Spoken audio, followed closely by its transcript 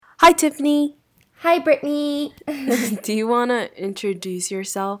Hi, Tiffany. Hi, Brittany. Do you want to introduce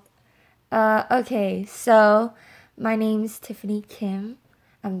yourself? Okay, so my name's Tiffany Kim.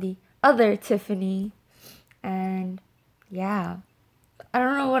 I'm the other Tiffany. And yeah, I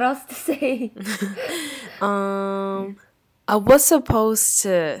don't know what else to say. Um, I was supposed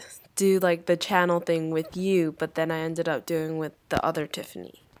to do like the channel thing with you, but then I ended up doing with the other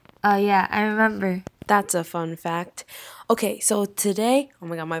Tiffany. Oh, yeah, I remember. That's a fun fact. Okay, so today, oh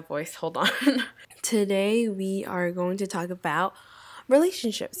my god, my voice, hold on. Today we are going to talk about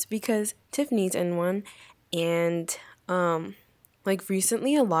relationships because Tiffany's in one and like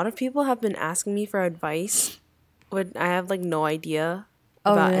recently a lot of people have been asking me for advice when I have like no idea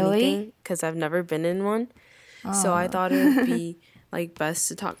Oh, about really? anything because I've never been in one. So I Oh. thought it would be like best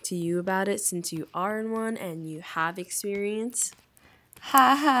to talk to you about it since you are in one and you have experience.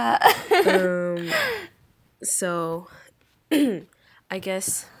 Ha ha. So I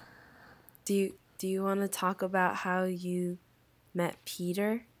guess do you want to talk about how you met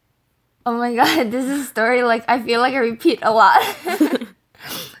Peter? Oh my god, this is a story like I feel like I repeat a lot.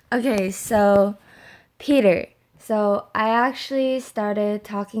 Okay, so Peter. So I actually started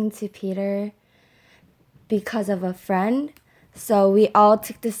talking to Peter because of a friend. So we all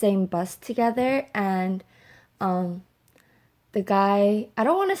took the same bus together, and um, the guy, I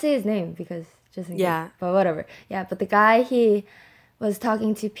don't want to say his name because just in case, Yeah. but whatever. Yeah, but the guy, he was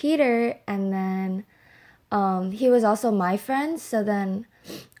talking to Peter, and then he was also my friend. So then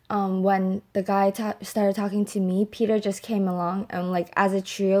when the guy started talking to me, Peter just came along, and like as a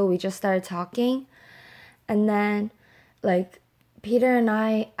trio, we just started talking. And then like Peter and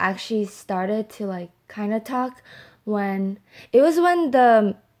I actually started to like kind of talk when when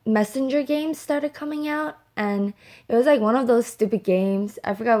the messenger games started coming out, and it was like one of those stupid games.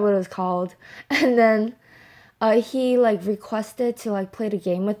 I forgot what it was called. And then he like requested to like play the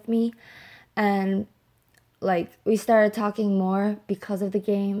game with me, and like we started talking more because of the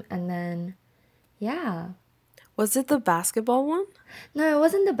game. And then yeah. Was it the basketball one? No, it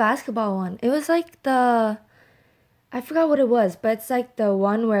wasn't the basketball one. It was like the, I forgot what it was, but it's like the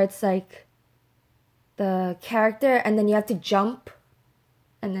one where it's like the character and then you have to jump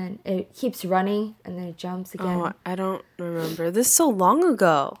and then it keeps running and then it jumps Oh, again. I don't remember. This is so long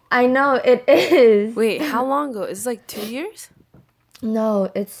ago. I know it is. Wait, how long ago? Is it like 2 years? No,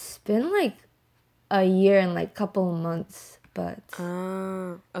 it's been like a year and like couple of months, but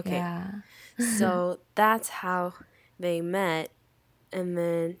Okay. yeah. So that's how they met, and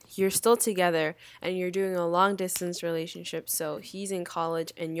then you're still together, and you're doing a long distance relationship. So he's in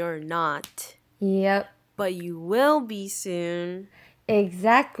college and you're not, Yep. but you will be soon.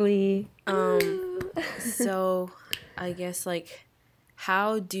 Exactly. Um, so I guess like,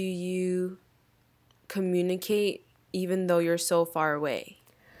 how do you communicate even though you're so far away?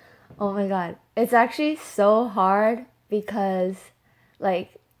 Oh my god. It's actually so hard because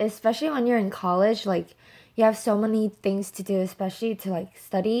like especially when you're in college, like you have so many things to do, especially to like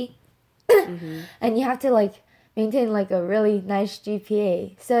study, Mm-hmm. and you have to like maintain like a really nice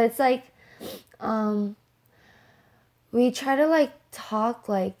GPA. So it's like um we try to like talk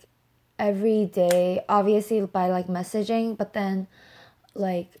like every day, obviously by like messaging, but then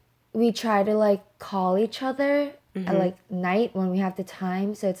like we try to like call each other at Mm-hmm. like night when we have the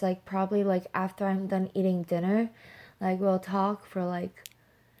time. So it's like probably like after I'm done eating dinner, like we'll talk for like,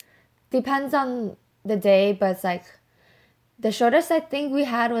 depends on the day, but it's like the shortest I think we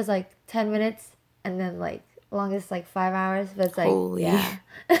had was like 10 minutes, and then like longest like 5 hours. But it's like Holy. yeah.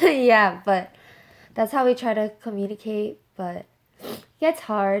 Yeah, but that's how we try to communicate. But it gets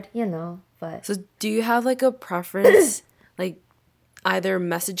hard, but So do you have like a preference, like either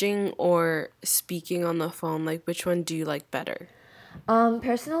messaging or speaking on the phone? Like which one do you like better?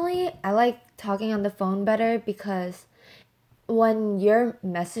 personally I like talking on the phone better because when you're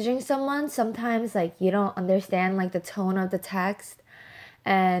messaging someone, sometimes like you don't understand like the tone of the text,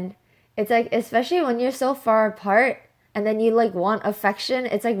 and it's like especially when you're so far apart and then you like want affection,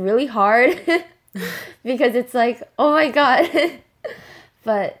 it's like really hard because it's like, oh my god.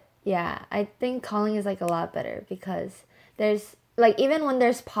 But yeah, I think calling is like a lot better because there's like even when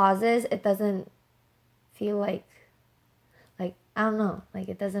there's pauses, it doesn't feel like I don't know, like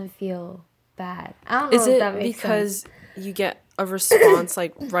it doesn't feel bad. I don't Is know if that it makes sense. because you get a response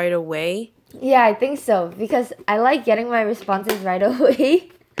like right away? Yeah, I think so because I like getting my responses right away,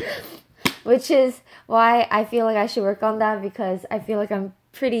 which is why I feel like I should work on that because I feel like I'm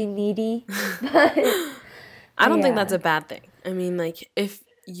pretty needy. But I don't think that's yeah. a bad thing. I mean, like if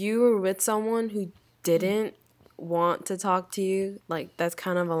you were with someone who didn't want to talk to you, like that's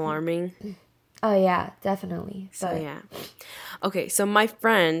kind of alarming. Oh yeah, definitely. So But yeah. Okay, so my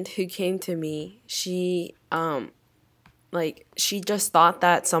friend who came to me, she like she just thought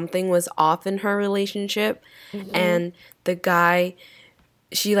that something was off in her relationship, and the guy,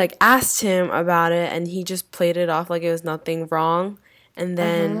 she like asked him about it and he just played it off like it was nothing wrong, and uh-huh.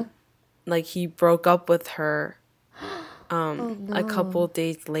 then like he broke up with her Oh a couple no.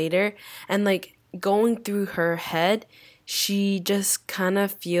 days later, and like going through her head, she just kind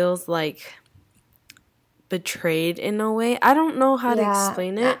of feels like betrayed in a way. I don't know how to Yeah.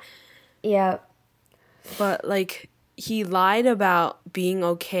 explain it, Yeah. but like he lied about being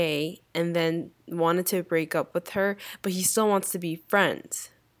okay and then wanted to break up with her, but he still wants to be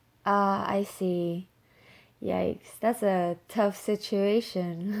friends. I see. Yikes. That's a tough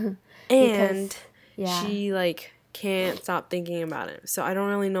situation. And Because yeah. she like can't stop thinking about it. So I don't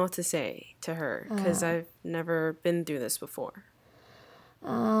really know what to say to her cuz Uh, I've never been through this before.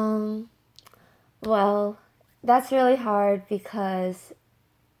 um well, that's really hard because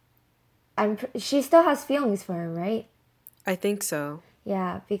she still has feelings for him, right? I think so.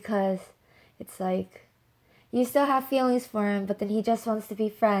 Yeah, because it's like you still have feelings for him, but then he just wants to be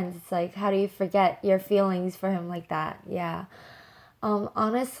friends. It's like, how do you forget your feelings for him like that? Yeah.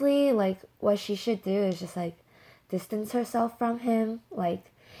 Honestly, like what she should do is just like distance herself from him.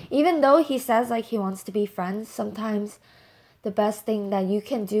 Like, even though he says like he wants to be friends, sometimes the best thing that you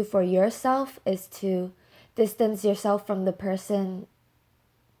can do for yourself is to distance yourself from the person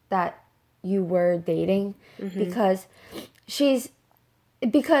that you were dating, Mhm. because she's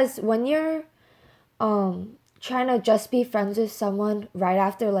because when you're trying to just be friends with someone right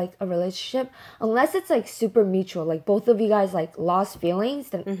after like a relationship, unless it's like super mutual, like both of you guys like lost feelings,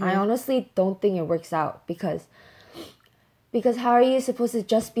 then I Mhm. honestly don't think it works out, because how are you supposed to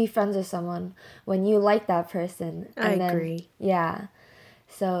just be friends with someone when you like that person? I And then agree. yeah,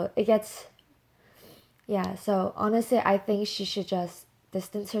 so it gets, yeah, so honestly I think she should just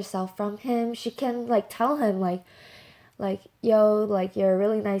distance herself from him. She can like tell him like yo, like you're a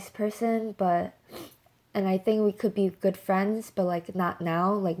really nice person, but and I think we could be good friends, but like not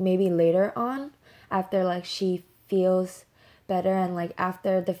now, like maybe later on, after like she feels better and like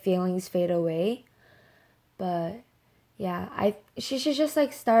after the feelings fade away. But yeah, I she should just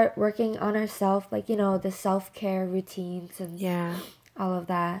like start working on herself, like the self-care routines and Yeah. all of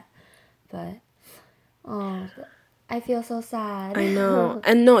that. But oh, I feel so sad. I know.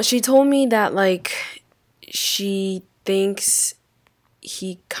 And no, she told me that like she thinks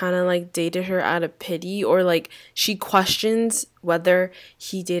he kind of like dated her out of pity, or like she questions whether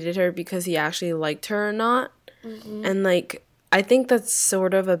he dated her because he actually liked her or not. Mhm. And like I think that's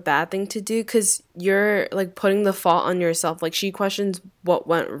sort of a bad thing to do cuz you're like putting the fault on yourself. Like she questions what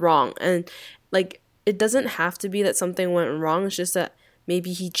went wrong, and like it doesn't have to be that something went wrong. It's just that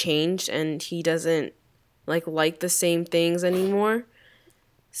maybe he changed and he doesn't like the same things anymore.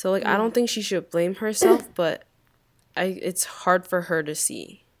 So like I Yeah. don't think she should blame herself, but I it's hard for her to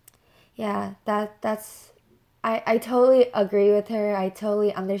see. Yeah, that's I totally agree with her. I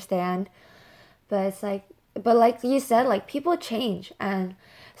totally understand. But it's like, but like you said, like people change, and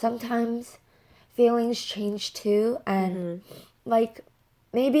sometimes feelings change too. And Mhm. like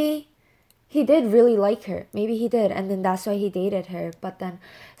maybe he did really like her. Maybe he did, and then that's why he dated her. But then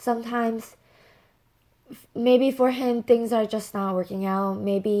sometimes maybe for him things are just not working out.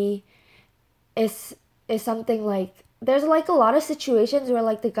 Maybe it's is something like there's like a lot of situations where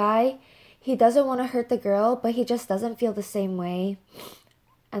like the guy, he doesn't want to hurt the girl, but he just doesn't feel the same way.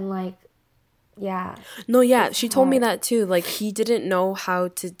 And like yeah, No, yeah, it's she told me hard. that too. Like he didn't know how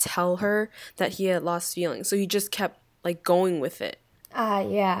to tell her that he had lost feelings. So he just kept like going with it.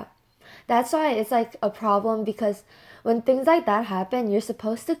 Yeah. That's why it's like a problem, because when things like that happen, you're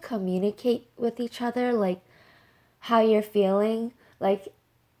supposed to communicate with each other, like how you're feeling. Like,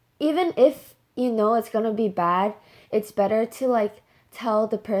 even if you know it's gonna be bad, it's better to like tell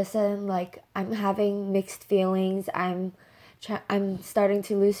the person, like, I'm having mixed feelings, I'm starting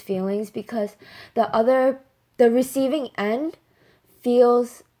to lose feelings, because the receiving end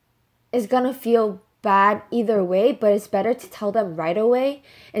feels is gonna feel bad either way, but it's better to tell them right away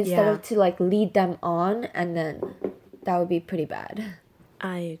instead Yeah, of to like lead them on, and then that would be pretty bad.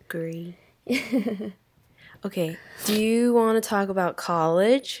 I agree. Okay, do you want to talk about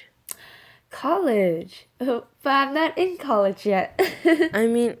college? College. Oh, but I'm not in college yet. I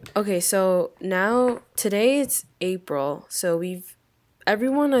mean, okay, so now today it's April, so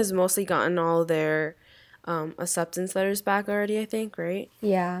everyone has mostly gotten all their acceptance letters back already, I think, right?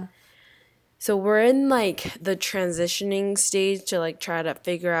 Yeah. So we're in like the transitioning stage to like try to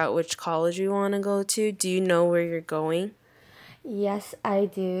figure out which college we want to go to. Do you know where you're going? Yes, I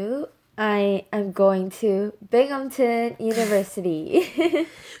do. I am going to Binghamton University.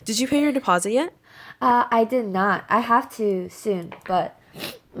 Did you pay your deposit yet? I did not. I have to soon, but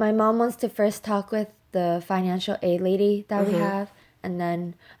my mom wants to first talk with the financial aid lady that we have, and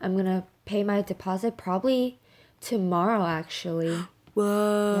then I'm gonna pay my deposit probably tomorrow, actually.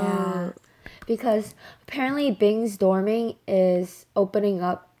 Whoa. Yeah. Because apparently Bing's dorming is opening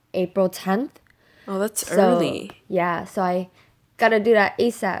up April 10th. Oh, that's So, early. yeah, so I gotta do that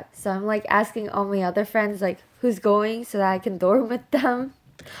ASAP. So I'm like asking all my other friends like who's going so that I can dorm with them.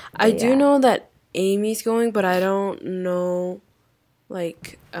 I But do yeah. know that Amy's going, but I don't know,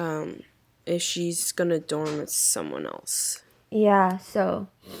 like, if she's gonna dorm with someone else. Yeah, so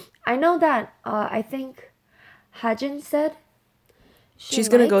I know that I think Hajin said she She's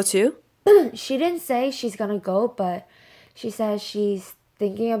gonna might. go too? She didn't say she's gonna go, but she said she's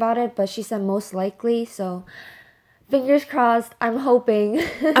thinking about it, but she said most likely, so fingers crossed, I'm hoping.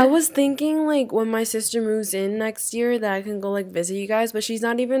 I was thinking, like, when my sister moves in next year that I can go, like, visit you guys, but she's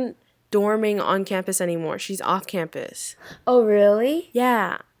not even dorming on campus anymore. She's off campus. Oh, really?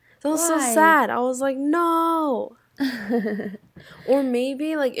 Yeah. That was so Why? sad. I was like, no. Or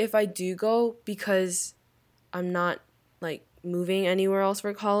maybe, like, if I do go because I'm not, like, moving anywhere else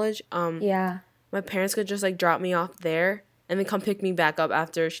for college, Yeah. my parents could just, like, drop me off there and then come pick me back up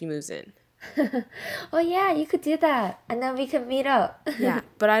after she moves in. Oh, yeah, you could do that. And then we could meet up. Yeah,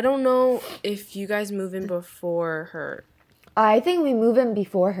 but I don't know if you guys move in before her. I think we move in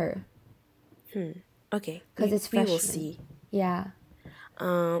before her. Okay. 'Cause it's we will freshman. see. Yeah.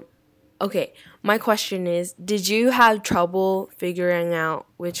 Okay, my question is, did you have trouble figuring out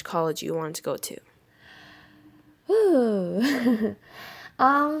which college you wanted to go to? Ooh.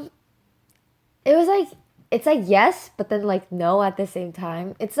 It was like, it's like yes, but then like no at the same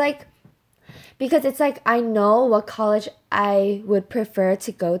time. It's like, because it's like I know what college I would prefer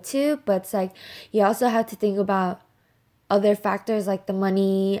to go to, but it's like you also have to think about other factors like the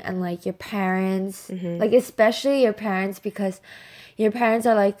money and like your parents, like especially your parents, because your parents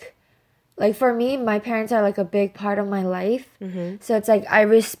are like for me, my parents are like a big part of my life. So it's like I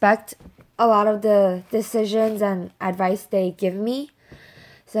respect a lot of the decisions and advice they give me.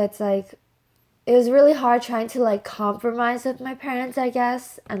 So it's like it was really hard trying to like compromise with my parents, I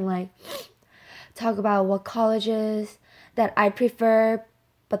guess, and like talk about what colleges that I prefer,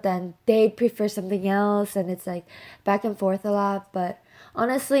 but then they'd prefer something else, and it's like back and forth a lot. But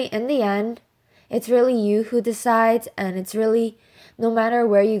honestly, in the end, it's really you who decides, and it's really no matter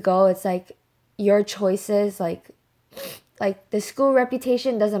where you go, it's like your choices, like the school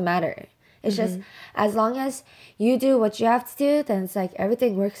reputation doesn't matter. It's just as long as you do what you have to do, then it's like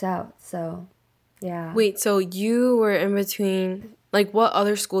everything works out. So, yeah. Wait, so you were in between, like, what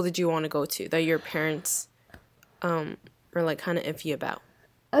other school did you want to go to that your parents were, like, kind of iffy about?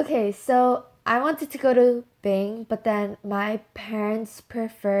 Okay, so I wanted to go to Bing, but then my parents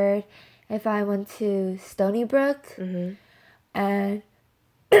preferred if I went to Stony Brook. And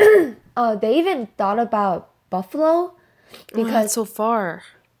oh, they even thought about Buffalo Oh, that's because so far.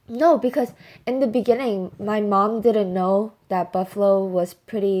 no, because in the beginning my mom didn't know that Buffalo was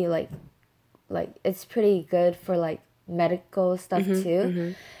pretty like it's pretty good for like medical stuff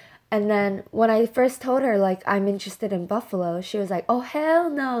too. And then when I first told her like I'm interested in Buffalo, she was like, "Oh hell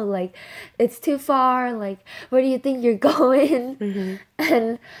no, like it's too far. Like where do you think you're going?"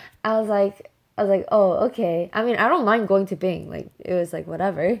 And I was like, "Oh, okay. I mean, I don't mind going to Bing. Like it was like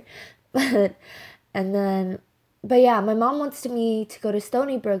whatever." But and then but yeah, my mom wants me to go to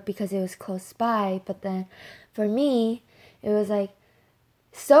Stony Brook because it was close by, but then for me, it was like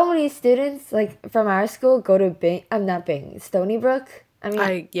so many students like from our school go to Bing. I'm not Bing, Stony Brook. I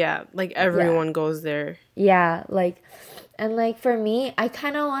mean, Yeah, like, everyone goes there. yeah, like, and like for me, I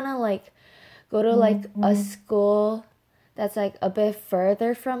kind of want to like go to like a school that's like a bit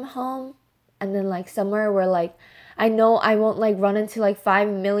further from home, and then like somewhere where like I know I won't like run into like 5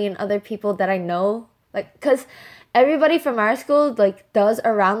 million other people that I know, like, cause everybody from our school like does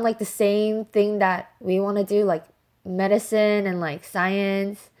around like the same thing that we want to do, like medicine and like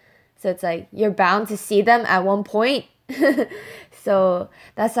science. So it's like you're bound to see them at one point. So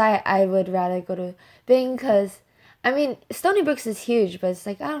that's why I would rather go to Bing, because I mean Stony Brook is huge, but it's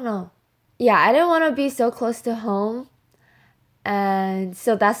like I don't know. Yeah, I didn't want to be so close to home, and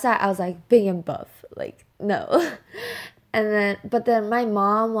so that's why I was like Bing and Buff, like no. And then but then my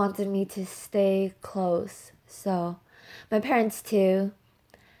mom wanted me to stay close, so my parents too.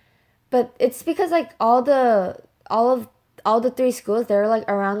 But it's because like all the three schools, they're like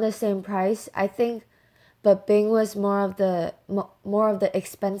around the same price, I think. But Bing was more of the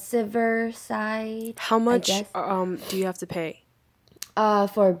expensiver side. How I much guess. do you have to pay?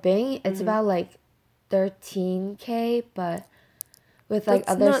 For Bing, it's about like 13K, but with like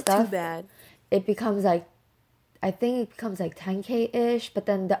That's other not too stuff, bad. it becomes like I think it becomes like 10K ish, but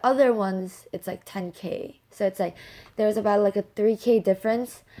then the other ones it's like 10K. So it's like there's about like a 3K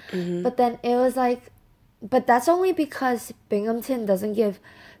difference. But then it was like but that's only because Binghamton doesn't give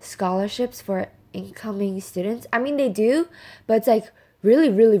scholarships for incoming students. I mean they do, but it's like really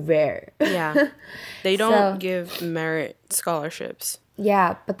really rare. Yeah. They don't So, give merit scholarships.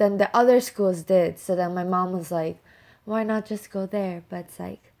 yeah, but then the other schools did. So then my mom was like, why not just go there? But it's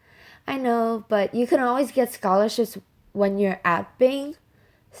like, I know, but you can always get scholarships when you're at Bing.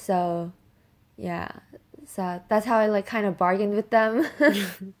 So, yeah. So that's how I like kind of bargained with them.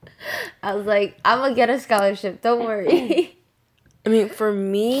 I was like, I'm gonna get a scholarship, don't worry. I mean, for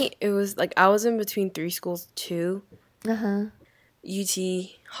me, it was like I was in between three schools too. Uh-huh. UT,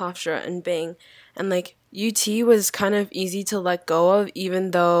 Hofstra, and Bing. And like UT was kind of easy to let go of,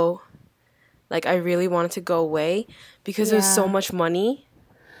 even though like I really wanted to go away because it was so Yeah. much money.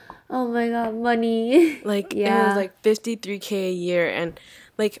 Oh my god, money. Like it was Yeah. like 53K a year, and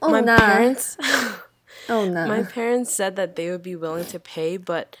like Oh nah. Oh my nah. parents said that they would be willing to pay,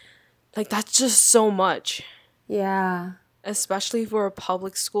 but like that's just so much, Yeah. especially for a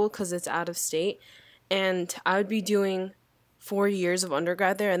public school because it's out of state. And I would be doing 4 years of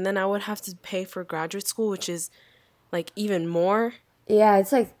undergrad there, and then I would have to pay for graduate school, which is like even more. Yeah,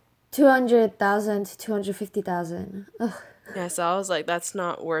 it's like 200,000 to 250,000. Ugh. Yeah, so I was like, that's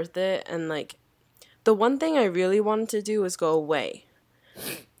not worth it. And like, the one thing I really wanted to do was go away.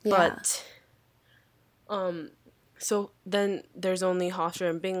 Yeah. But, so then there's only Hofstra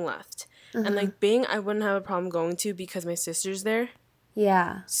and Bing left. And like, Bing, I wouldn't have a problem going to because my sister's there.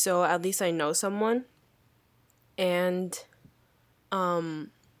 Yeah. So at least I know someone. And,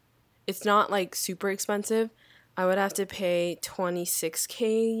 it's not like super expensive. I would have to pay 26K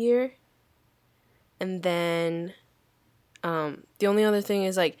a year. And then, the only other thing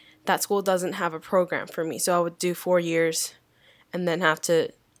is like that school doesn't have a program for me, so I would do 4 years and then have to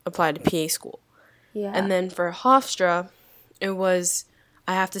apply to PA school. Yeah. And then for Hofstra, it was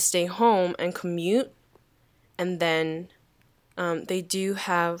I have to stay home and commute, and then they do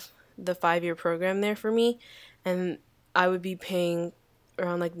have the 5 year program there for me, and I would be paying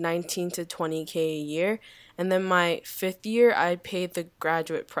around like 19 to 20K a year, and then my 5th year I paid the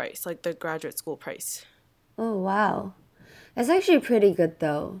graduate price, like the graduate school price. Oh, wow. That's actually pretty good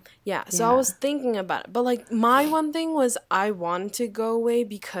though. Yeah, so I Yeah. was thinking about it. But like my one thing was I wanted to go away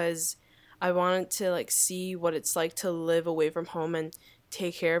because I wanted to like see what it's like to live away from home and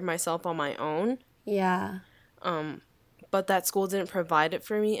take care of myself on my own. Yeah. But that school didn't provide it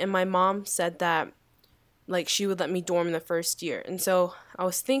for me, and my mom said that like she would let me dorm in the first year. And so I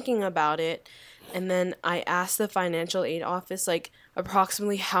was thinking about it, and then I asked the financial aid office like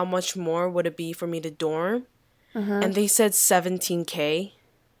approximately how much more would it be for me to dorm? And they said 17K.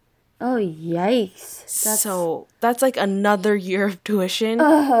 Oh, yikes. So that's like another year of tuition.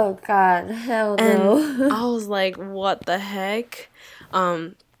 Oh, God. Hell And no. I was like, what the heck?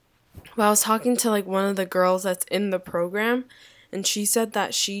 Well, I was talking to like one of the girls that's in the program, and she said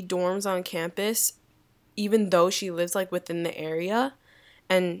that she dorms on campus even though she lives like within the area,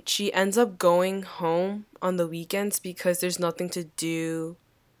 and she ends up going home on the weekends because there's nothing to do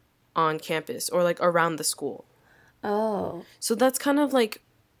on campus or like around the school. Oh. So that's kind of like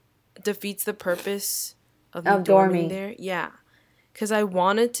defeats the purpose of me Of dorming dorming. there. Yeah. Because I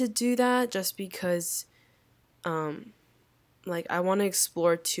wanted to do that just because, like, I want to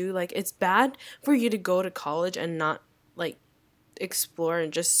explore too. Like, it's bad for you to go to college and not, like, explore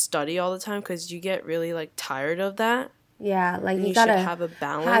and just study all the time because you get really, like, tired of that. Yeah, like And you you should gotta have a have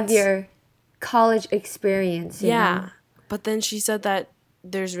balance. your college experience, you Yeah. know? But then she said that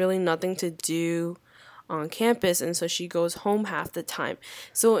there's really nothing to do on campus, and so she goes home half the time.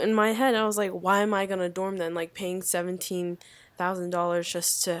 So in my head I was like, why am I gonna dorm then, like paying $17,000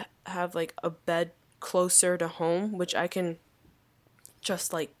 just to have like a bed closer to home, which I can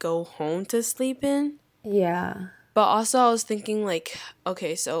just like go home to sleep in. Yeah. But also I was thinking like,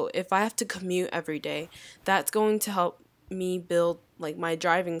 okay, so if I have to commute every day, that's going to help me build like my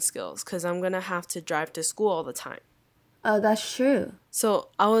driving skills because I'm gonna have to drive to school all the time. Oh, that's true. So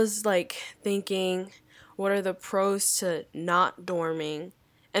I was like thinking, what are the pros to not dorming?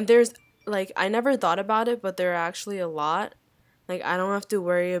 And there's like, I never thought about it, but there are actually a lot. Like, I don't have to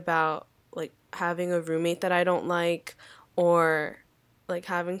worry about like having a roommate that I don't like, or like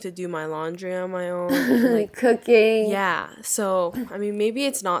having to do my laundry on my own. And, like, Cooking. yeah. So, I mean, maybe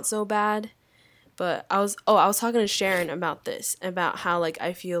it's not so bad. But I was talking to Sharon about this, about how like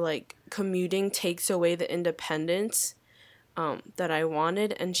I feel like commuting takes away the independence that I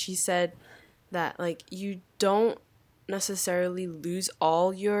wanted, and she said that like you don't necessarily lose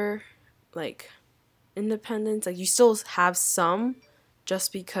all your like independence. Like you still have some,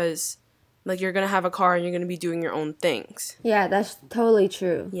 just because like you're gonna have a car and you're gonna be doing your own things. Yeah, that's totally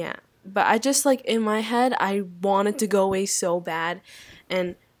true. Yeah. But I just like in my head I wanted to go away so bad,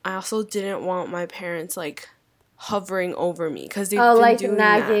 and I also didn't want my parents like hovering over me because they've Oh, been like doing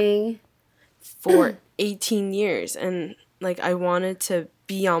nagging. that for 18 years, and like I wanted to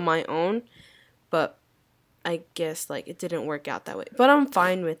be on my own, but I guess like it didn't work out that way. But I'm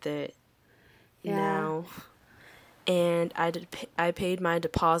fine with it Yeah. now. And I paid my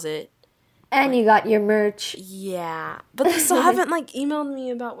deposit. And you got your merch. Yeah, but they still haven't like emailed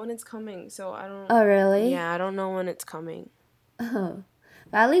me about when it's coming, so I don't. Oh, really? Yeah, I don't know when it's coming. Oh.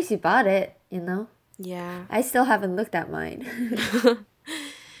 But at least you bought it, you know? Yeah. I still haven't looked at mine.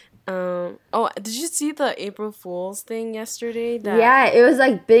 Oh, did you see the April Fool's thing yesterday? Yeah, it was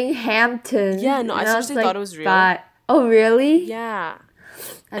like Binghamton. Yeah, no, I and seriously was thought it was real. Oh, really? Yeah.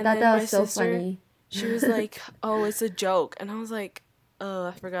 I And thought then that my was so sister, funny. she was like, "Oh, it's a joke," and I was like, "Oh,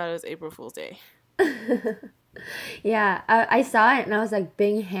 I forgot it was April Fool's Day." Yeah, I saw it and I was like,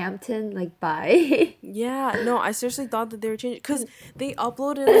 Binghamton, like, bye. Yeah, no, I seriously thought that they were changing because they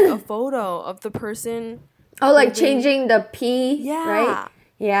uploaded like a photo of the person. Oh, like holding- changing the P, Yeah. right?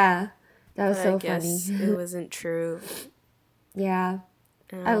 Yeah, that was But so I guess funny. it wasn't true. Yeah,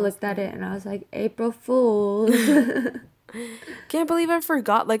 And I was looked at it and I was like, April Fools. Can't believe I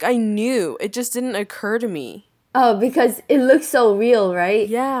forgot. Like I knew, it just didn't occur to me. Oh, because it looks so real, right?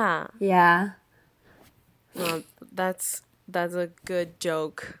 Yeah. Yeah. No, that's a good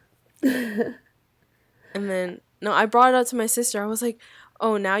joke. And then no, I brought it up to my sister. I was like,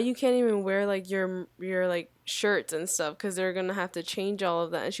 "Oh, now you can't even wear like your like shirts and stuff because they're gonna have to change all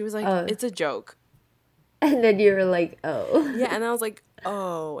of that." And she was like, Oh. "It's a joke." And then you were like, oh. Yeah, and I was like,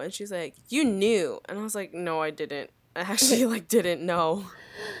 "Oh," and she's like, "You knew," and I was like, "No, I didn't. I actually like didn't know."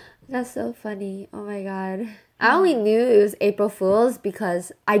 That's so funny. Oh my god. I only knew it was April Fools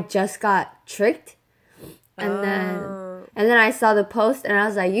because I just got tricked. And then I saw the post and I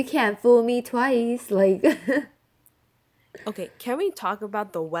was like, you can't fool me twice. Like Okay, can we talk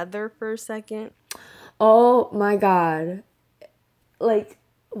about the weather for a second? oh my god. Like,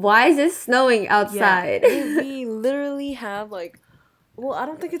 why is it snowing outside? Yeah, we literally have like, well, I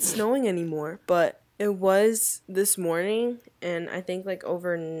don't think it's snowing anymore, but it was this morning, and I think like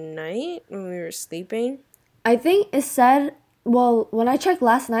overnight when we were sleeping. I think it said, well, when I checked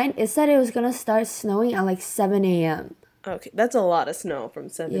last night, it said it was gonna start snowing at like 7 a.m. Okay, that's a lot of snow from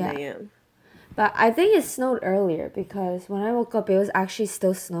 7 Yeah. a.m. But I think it snowed earlier because when I woke up, it was actually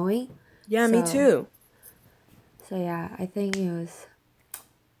still snowing. Yeah, me So- too. So yeah, I think it was.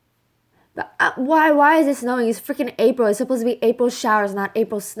 But why is it snowing? It's freaking April. It's supposed to be April showers, not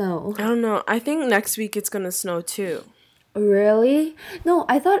April snow. I don't know. I think next week it's gonna snow too. Really? No,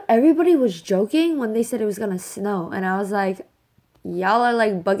 I thought everybody was joking when they said it was gonna snow, and I was like, y'all are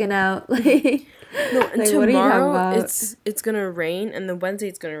like bugging out. Like, No, and like, what are you talking tomorrow about? it's gonna rain, and then Wednesday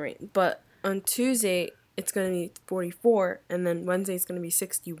it's gonna rain. But on Tuesday it's gonna be 44, and then Wednesday it's gonna be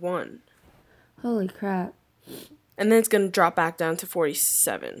 61, Holy crap! and then it's gonna drop back down to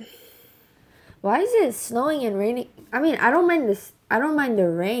 47. Why is it snowing and raining? I mean, I don't mind this. I don't mind the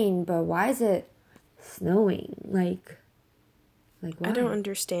rain, but why is it snowing? Like why? I don't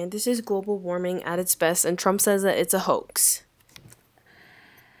understand. This is global warming at its best, and Trump says that it's a hoax.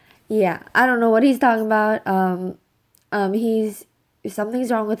 Yeah, I don't know what he's talking about. He's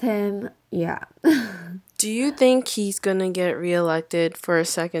something's wrong with him. Yeah. Do you think he's gonna get reelected for a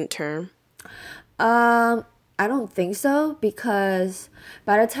second term? I don't think so because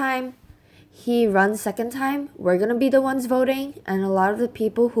by the time he runs second time, we're gonna be the ones voting, and a lot of the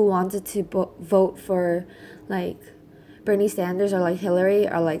people who wanted to vote for like Bernie Sanders or like Hillary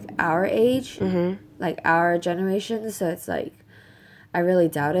are like our age, like our generation. So it's like I really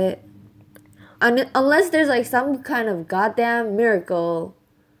doubt it, unless there's like some kind of goddamn miracle.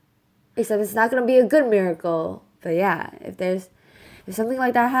 Except it's not gonna be a good miracle. But yeah, if something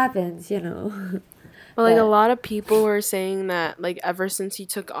like that happens, you know. Well, like But- a lot of people were saying that like ever since he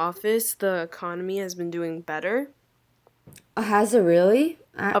took office, the economy has been doing better. Has it really?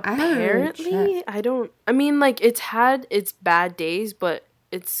 I haven't really checked. Apparently, I don't. I mean, like it's had its bad days, but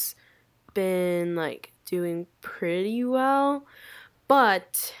it's been like doing pretty well.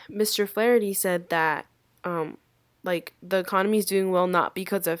 But Mr. Flaherty said that like the economy is doing well not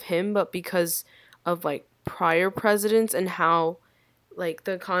because of him, but because of like prior presidents and how like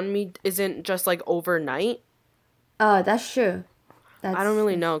the economy isn't just like overnight. Oh, that's true. I don't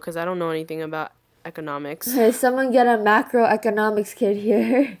really know because I don't know anything about economics. Hey, someone get a macroeconomics kid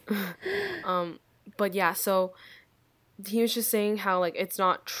here. But yeah, so he was just saying how like it's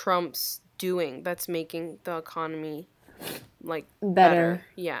not Trump's doing that's making the economy like better. Better.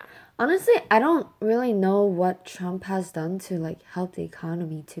 Yeah. Honestly, I don't really know what Trump has done to like help the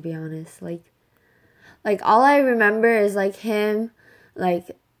economy, to be honest. Like all I remember is like him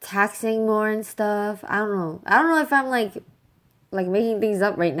like taxing more and stuff. I don't know. I don't know if I'm like making things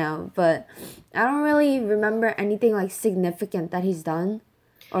up right now, but I don't really remember anything like significant that he's done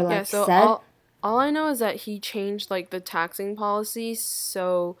or Yeah, like so said. all I know is that he changed like the taxing policy,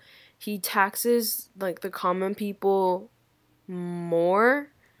 so he taxes like the common people more,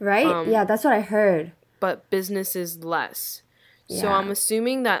 Right? um, Yeah, that's what I heard. but businesses less. So I'm Yeah.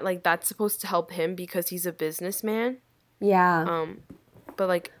 assuming that like that's supposed to help him because he's a businessman. Yeah. Um, but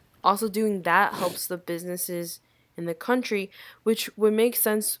like also doing that helps the businesses in the country, which would make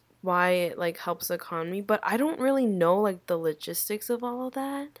sense why it like helps the economy. But I don't really know like the logistics of all of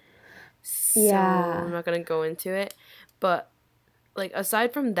that, so I'm Yeah. not gonna go into it. But like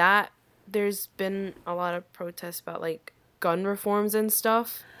aside from that, there's been a lot of protests about like gun reforms and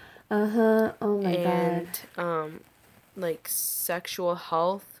stuff, Uh-huh. Oh my god. and like sexual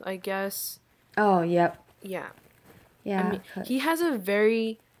health, I guess. Oh, yep. Yeah. I Yeah, mean, he has a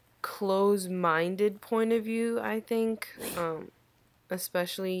very close-minded point of view, I think,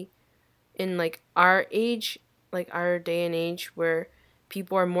 especially in like our age, like our day and age where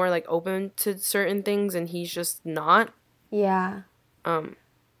people are more like open to certain things and he's just not. yeah. Um,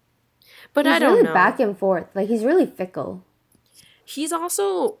 but I He's don't really know. back and forth. Like he's really fickle. He's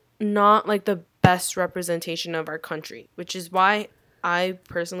also not like the best representation of our country, which is why I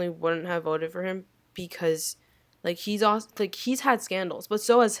personally wouldn't have voted for him because like he's also like he's had scandals, but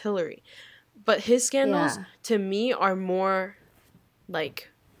so has Hillary. But his scandals Yeah. to me are more like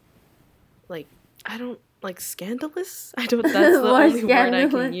like I don't like scandalous. I don't that's the More only word I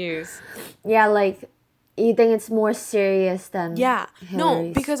can scandalous. use. Yeah, like you think it's more serious than Yeah. No,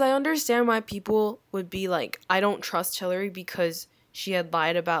 Hillary's. because I understand why people would be like I don't trust Hillary because she had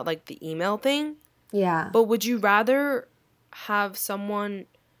lied about like the email thing. Yeah. But would you rather have someone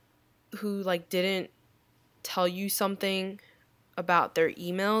who like didn't tell you something about their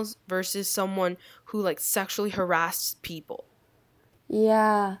emails versus someone who like sexually harassed people?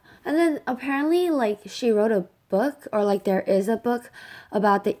 Yeah. And then apparently like she wrote a book or like there is a book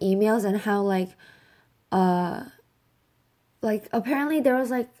about the emails and how uh like apparently there was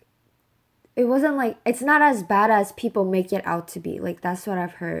like it wasn't like it's not as bad as people make it out to be. Like that's what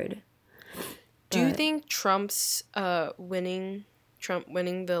I've heard. Do you But think Trump winning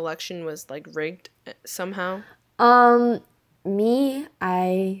the election was like rigged somehow? um me,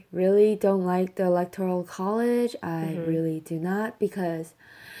 I really don't like the electoral college. I Mm-hmm. really do not because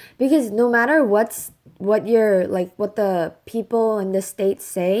no matter what you're like what the people in the state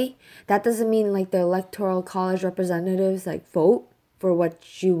say, that doesn't mean like the electoral college representatives like vote for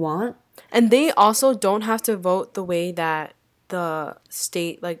what you want. And they also don't have to vote the way that the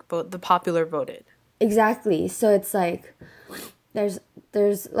state like vote the popular voted. Exactly. So it's like there's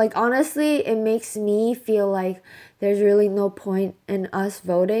like honestly it makes me feel like there's really no point in us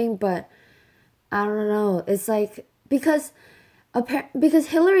voting, but I don't know. It's like because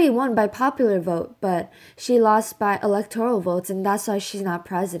Hillary won by popular vote, but she lost by electoral votes, and that's why she's not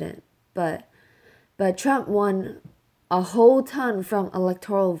president. But Trump won a whole ton from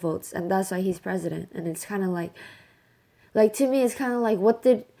electoral votes, and that's why he's president. And it's kind of like to me, it's kind of like what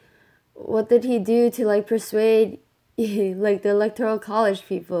did he do to like persuade like the electoral college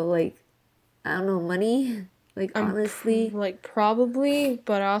people? Like I don't know, money. Like honestly, Like probably,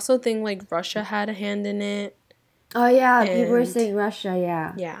 but I also think like Russia had a hand in it. oh yeah, people are And saying Russia,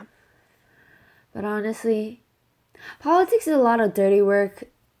 yeah. yeah. But honestly, politics is a lot of dirty work.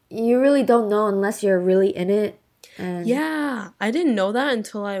 You really don't know unless you're really in it. And Yeah, I didn't know that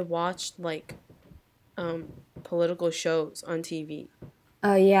until I watched like political shows on TV.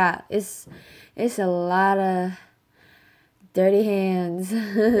 oh yeah, it's a lot of dirty hands.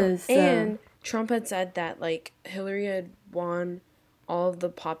 So And Trump had said that like Hillary had won all of the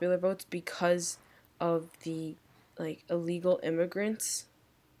popular votes because of the like illegal immigrants.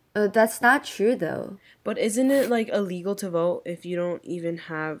 that's not true though. But isn't it like illegal to vote if you don't even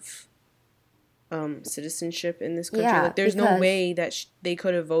have citizenship in this country? Yeah, Like there's no because way that they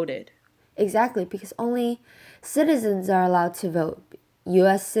could have voted. exactly because only citizens are allowed to vote.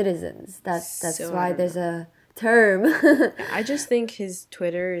 U.S. citizens. That's So I why don't there's know. a term. I just think his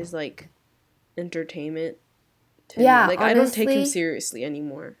Twitter is like entertainment to me. Yeah, Like I don't take him honestly, seriously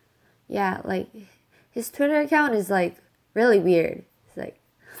anymore. yeah, like his Twitter account is like really weird. It's like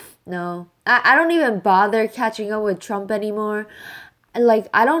no. I don't even bother catching up with Trump anymore. Like,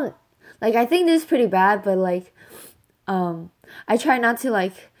 I don't, like, I think this is pretty bad, but like, I try not to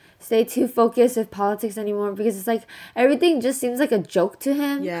like stay too focused with politics anymore because it's like everything just seems like a joke to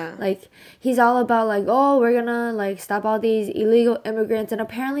him. Yeah. Like, he's all about like, oh, we're gonna like stop all these illegal immigrants, and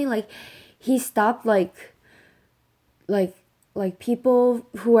apparently like he stopped like like people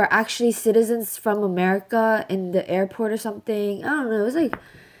who are actually citizens from America in the airport or something. I don't know. It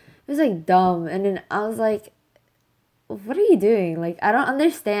was like dumb, and then I was like, what are you doing? Like, I don't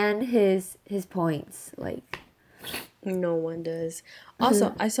understand his points. Like, No one does.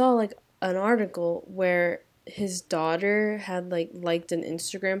 Also, I saw like an article where his daughter had like liked an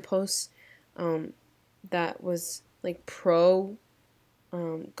Instagram post that was like pro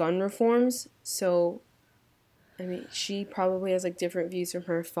gun reforms. So I mean, she probably has like different views from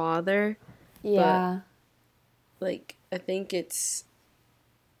her father, yeah. like I think it's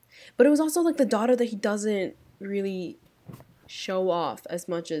but it was also like the daughter that he doesn't really show off as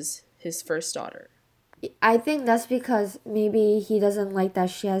much as his first daughter. I think that's because maybe he doesn't like that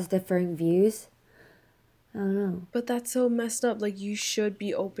she has differing views. I don't know. But that's so messed up. Like you should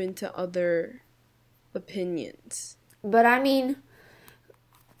be open to other opinions. But I mean,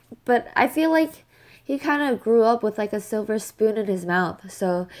 but I feel like he kind of grew up with like a silver spoon in his mouth.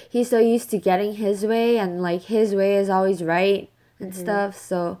 So he's so used to getting his way, and like his way is always right and stuff.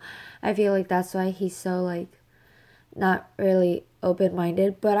 So I feel like that's why he's so like not really open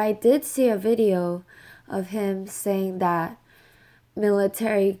minded. But I did see a video of him saying that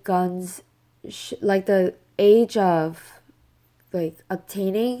military guns, like the age of like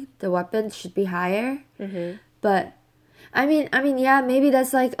obtaining the weapons should be higher. But I mean, yeah, maybe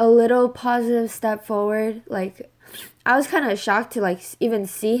that's like a little positive step forward. Like, I was kind of shocked to like even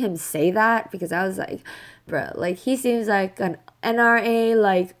see him say that because I was like, bro, like he seems like an NRA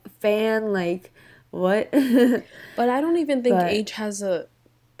like fan. Like, what? But I don't even think But age has a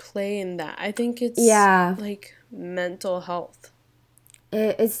play in that. I think it's yeah, like mental health.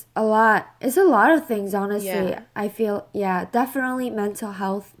 it's a lot. It's a lot of things, honestly. Yeah. I feel, yeah, definitely mental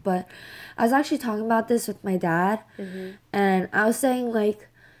health. But I was actually talking about this with my dad, and I was saying like,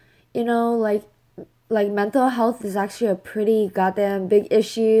 you know, like mental health is actually a pretty goddamn big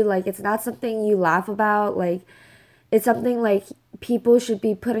issue. Like, it's not something you laugh about. Like, it's something like people should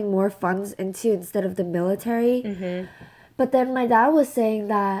be putting more funds into instead of the military. But then my dad was saying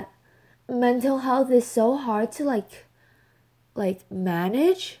that mental health is so hard to like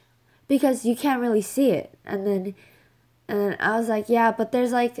manage because you can't really see it. And then I was like, yeah, but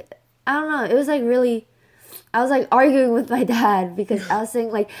there's like, I don't know, it was like really, I was like arguing with my dad because I was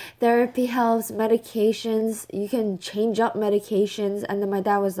saying like therapy helps, medications, you can change up medications. And then my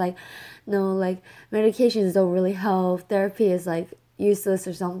dad was like, no, like medications don't really help, therapy is like useless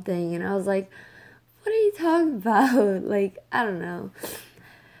or something. And I was like, what are you talking about? Like, I don't know.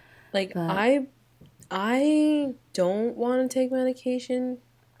 Like But I don't want to take medication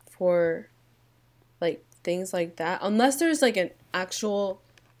for like things like that unless there's like an actual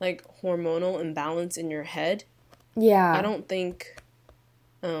like hormonal imbalance in your head. yeah, I don't think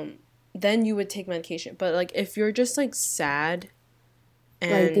then you would take medication. But like if you're just like sad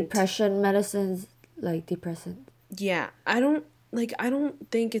like and depression medicines, like depressant. yeah, I don't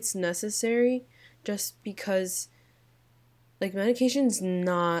think it's necessary just because like medication's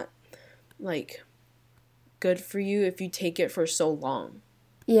not like good for you if you take it for so long.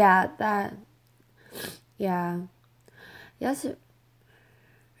 Yeah, that, yeah. Yes, it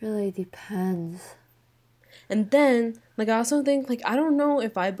really depends. And then like I also think like I don't know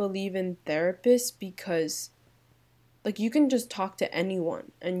if I believe in therapists because like you can just talk to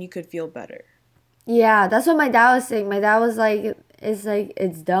anyone and you could feel better. Yeah, that's what my dad was saying. My dad was like,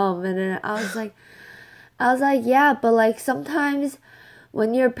 it's dumb. And then I was like, yeah, but like sometimes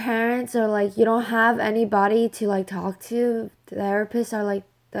when your parents are like, you don't have anybody to like talk to, therapists are like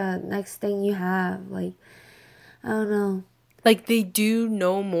the next thing you have. Like, I don't know. Like they do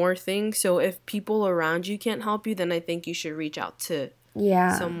know more things, so if people around you can't help you, then I think you should reach out to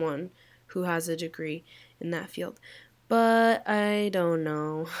Yeah. someone who has a degree in that field. But I don't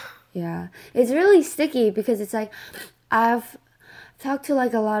know. Yeah. It's really sticky because it's like I've talked to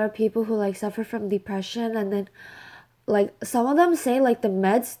like a lot of people who like suffer from depression, and then like some of them say like the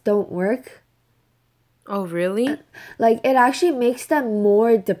meds don't work. Oh, really? Like it actually makes them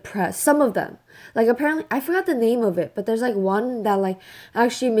more depressed. Some of them. Like apparently I forgot the name of it, but there's like one that like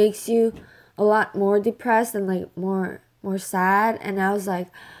actually makes you a lot more depressed and like more sad, and I was like,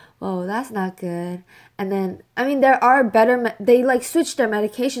 "Whoa, that's not good." And then I mean there are better they like switch their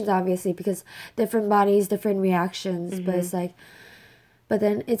medications obviously because different bodies, different reactions, but it's like But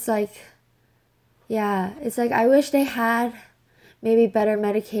then it's like, yeah, it's like I wish they had maybe better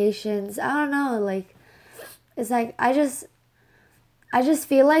medications. I don't know, like it's like I just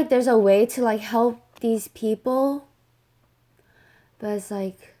feel like there's a way to like help these people, but it's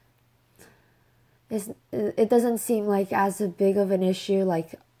like it doesn't seem like as a big of an issue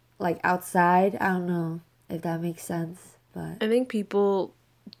like outside. I don't know if that makes sense, but I think people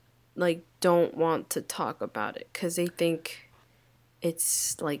like don't want to talk about it because they think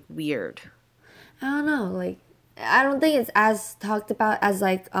it's like weird. I don't know, like I don't think it's as talked about as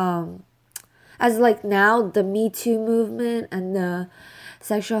like now the Me Too movement and the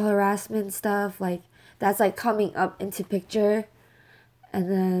sexual harassment stuff, like that's like coming up into picture.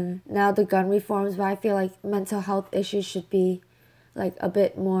 And then now the gun reforms, but I feel like mental health issues should be like a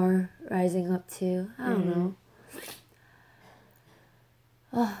bit more rising up too. I don't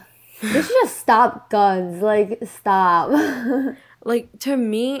know. They should just stop guns. Like, stop. Like to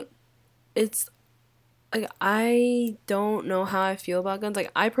me, it's like I don't know how I feel about guns. Like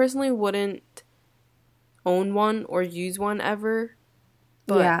I personally wouldn't own one or use one ever,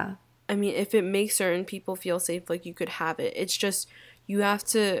 but Yeah. I mean, if it makes certain people feel safe, like you could have it. It's just you have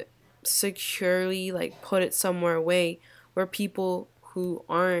to securely like put it somewhere away where people who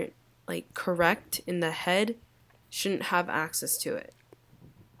aren't like correct in the head shouldn't have access to it.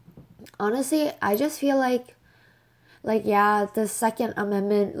 Honestly, I just feel like yeah, the Second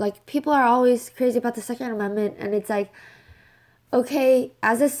Amendment, like people are always crazy about the Second Amendment, and it's like, okay,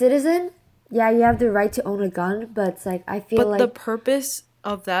 as a citizen, yeah, you have the right to own a gun, but it's like I feel But the like purpose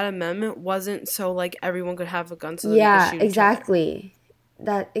of that amendment wasn't so like everyone could have a gun so that they could yeah, shoot each other. exactly.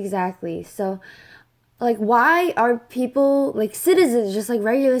 That exactly. So like why are people like citizens, just like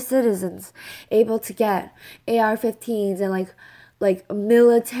regular citizens, able to get AR-15s and like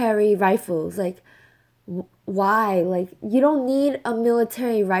military rifles? Like why? Like you don't need a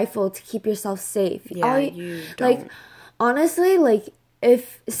military rifle to keep yourself safe. Yeah, you Like don't. honestly, like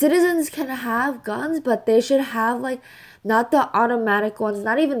if citizens can have guns, but they should have like not the automatic ones,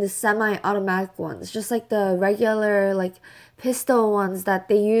 not even the semi-automatic ones, just like the regular like pistol ones that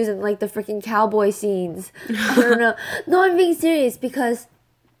they use in like the freaking cowboy scenes. I don't know. No, I'm being serious because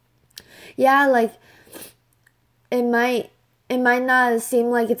yeah, like it might it might not seem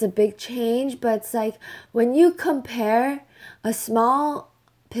like it's a big change, but it's like when you compare a small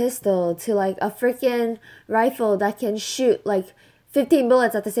pistol to like a freaking rifle that can shoot like 15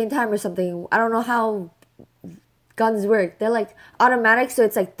 bullets at the same time or something. I don't know how guns work. They're like automatic, so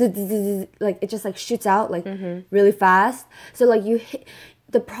it's like like it just like shoots out like really fast. So like you hit,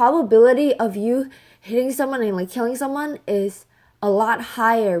 the probability of you hitting someone and like killing someone is a lot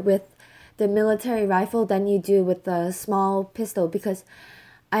higher with the military rifle than you do with the small pistol, because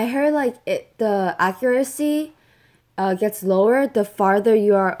I heard like the accuracy gets lower the farther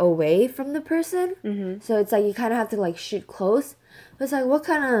you are away from the person. So it's like you kind of have to like shoot close. But it's like what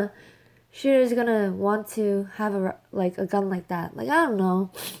kind of shooter is gonna want to have a gun like that? Like I don't know.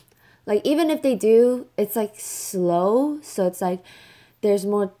 Like even if they do, it's like slow, so it's like there's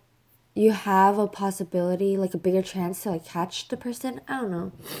more. You have a possibility, like a bigger chance to like catch the person. I don't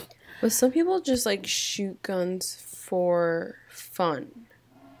know. But some people just like shoot guns for fun.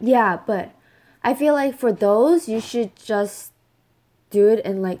 Yeah, but I feel like for those, you should just do it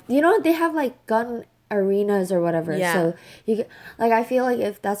in like they have like gun arenas or whatever. Yeah. So you can, like I feel like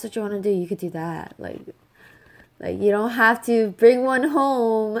if that's what you want to do, you could do that. Like you don't have to bring one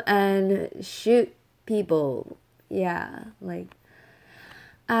home and shoot people. Yeah, like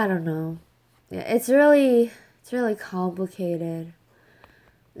I don't know. Yeah, it's really complicated.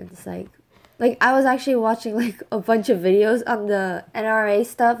 It's like I was actually watching like a bunch of videos on the NRA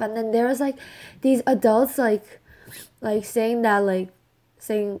stuff, and then there was like these adults like saying that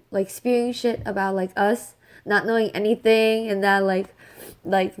saying like spewing shit about like us not knowing anything, and that like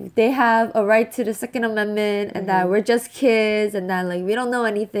they have a right to the Second Amendment, and that we're just kids, and that like we don't know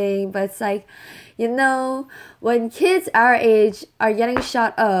anything. But it's like, when kids our age are getting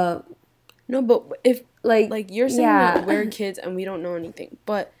shot up, No, but if like you're saying yeah. that we're kids and we don't know anything,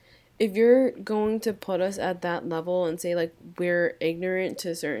 but if you're going to put us at that level and say like we're ignorant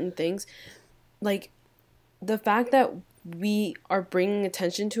to certain things, like the fact that we are bringing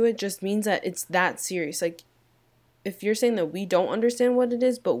attention to it just means that it's that serious. Like if you're saying that we don't understand what it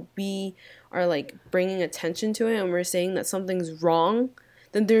is, but we are like bringing attention to it and we're saying that something's wrong,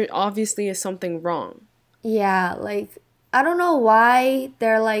 then there obviously is something wrong. Yeah, like I don't know why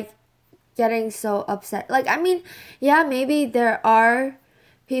they're like getting so upset. Like I mean, yeah, maybe there are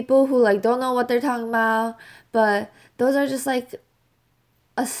people who like don't know what they're talking about, but those are just like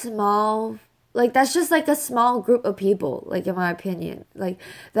a small like that's just like a small group of people, like in my opinion. Like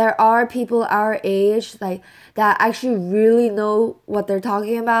there are people our age like that actually really know what they're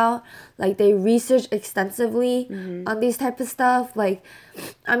talking about. Like they research extensively on these type of stuff. Like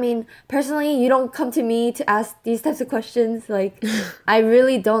I mean, personally, you don't come to me to ask these types of questions. Like I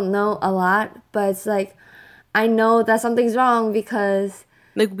really don't know a lot, but it's like I know that something's wrong because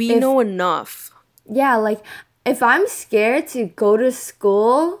Like we if know enough. yeah, like if I'm scared to go to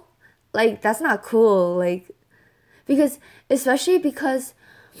school, like that's not cool. Like because especially because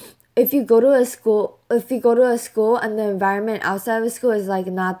if you go to a school and the environment outside of school is like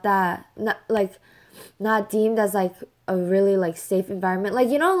not deemed as like a really like safe environment. Like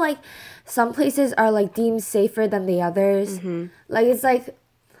like some places are like deemed safer than the others. Like it's like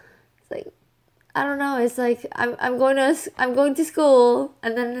I don't know. It's like I'm going to school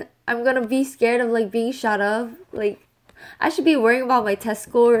and then I'm gonna be scared of like being shot up. Like I should be worrying about my test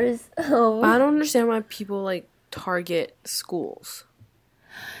scores. But I don't understand why people like target schools.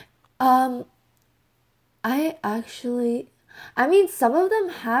 Um, I mean, some of them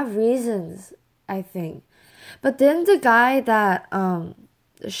have reasons, I think. But then the guy that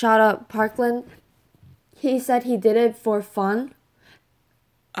shot up Parkland, he said he did it for fun.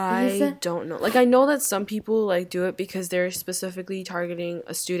 He I said, don't know. Like I know that some people like do it because they're specifically targeting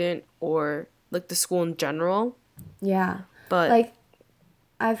a student or like the school in general. yeah, But like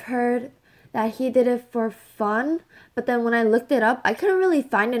I've heard that he did it for fun, but then when I looked it up, I couldn't really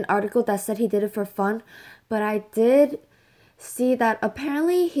find an article that said he did it for fun, but I did see that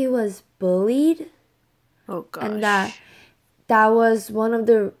apparently he was bullied oh and that gosh. that was one of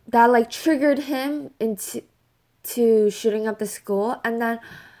the that like triggered him into to shooting up the school. And then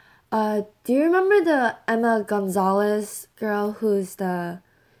do you remember the Emma Gonzalez girl who's the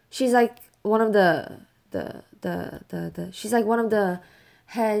she's like one of the she's like one of the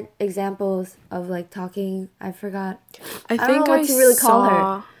head examples of like talking. I forgot. I I don't know think what I to really call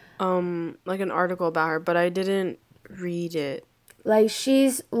her. saw like an article about her, but I didn't read it. Like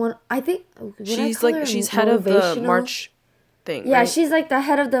she's one, I think, would I She's call her like she's head of the motivational? March thing, Yeah, right? she's like the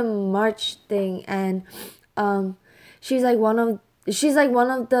head of the March thing, and um, she's like one of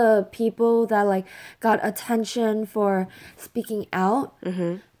the people that like got attention for speaking out.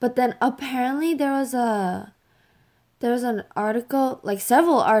 But then apparently there was an article, like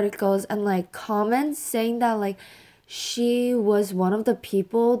several articles and like comments saying that like she was one of the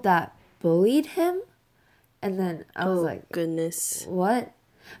people that bullied him, and then I was Oh like, goodness. what?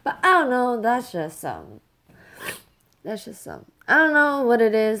 But I don't know. I don't know what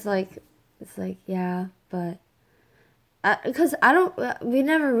it is. Like, it's like, yeah, but because I don't, we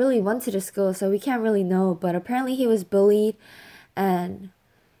never really went to the school, so we can't really know. But apparently he was bullied, and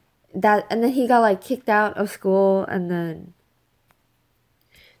and then he got like kicked out of school, and then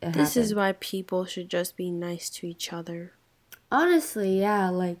it This is happened. why people should just be nice to each other. Honestly, yeah,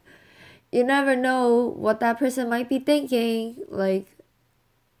 like you never know what that person might be thinking. Like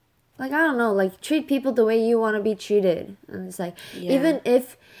I don't know, like treat people the way you want to be treated. And it's like Yeah. even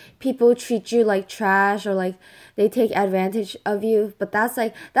if people treat you like trash or like they take advantage of you, but that's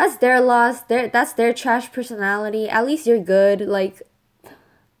their loss. That's their trash personality. At least you're good. Like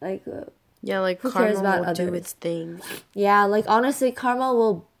Yeah, like who cares karma about will do others? its thing. Yeah, like honestly, karma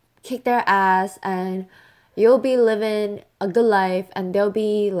will kick their ass and you'll be living a good life and they'll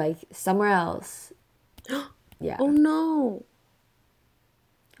be like somewhere else. Yeah. Oh no.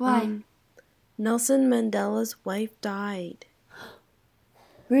 Why? Nelson Mandela's wife died.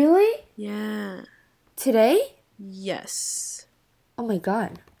 Really? Yeah. Today? Yes. Oh my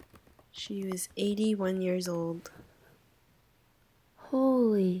god. She was 81 years old.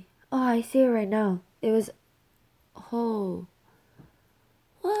 Holy. Oh, I see it right now. It was. Oh.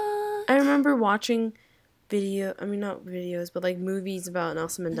 What? I remember watching not videos, but like movies about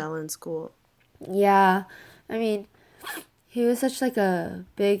Nelson Mandela in school. Yeah. I mean, he was such like a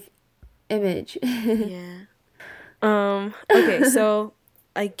big image. Yeah. Okay, so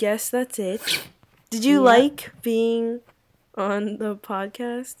I guess that's it. Did you Yep. like being on the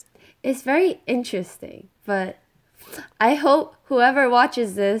podcast? It's very interesting, but I hope whoever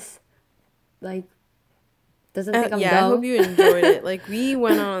watches this, like, doesn't think I'm Yeah, I dumb. hope you enjoyed it. Like we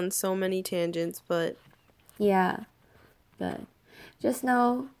went on so many tangents, but Yeah. But just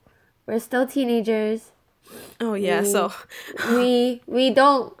know we're still teenagers. oh yeah, we, so we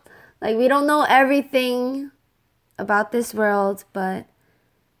don't know everything about this world, but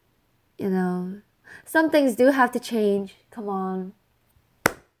some things do have to change. Come on.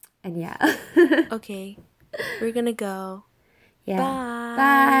 And yeah. okay. We're gonna go. Yeah. Bye.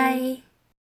 Bye.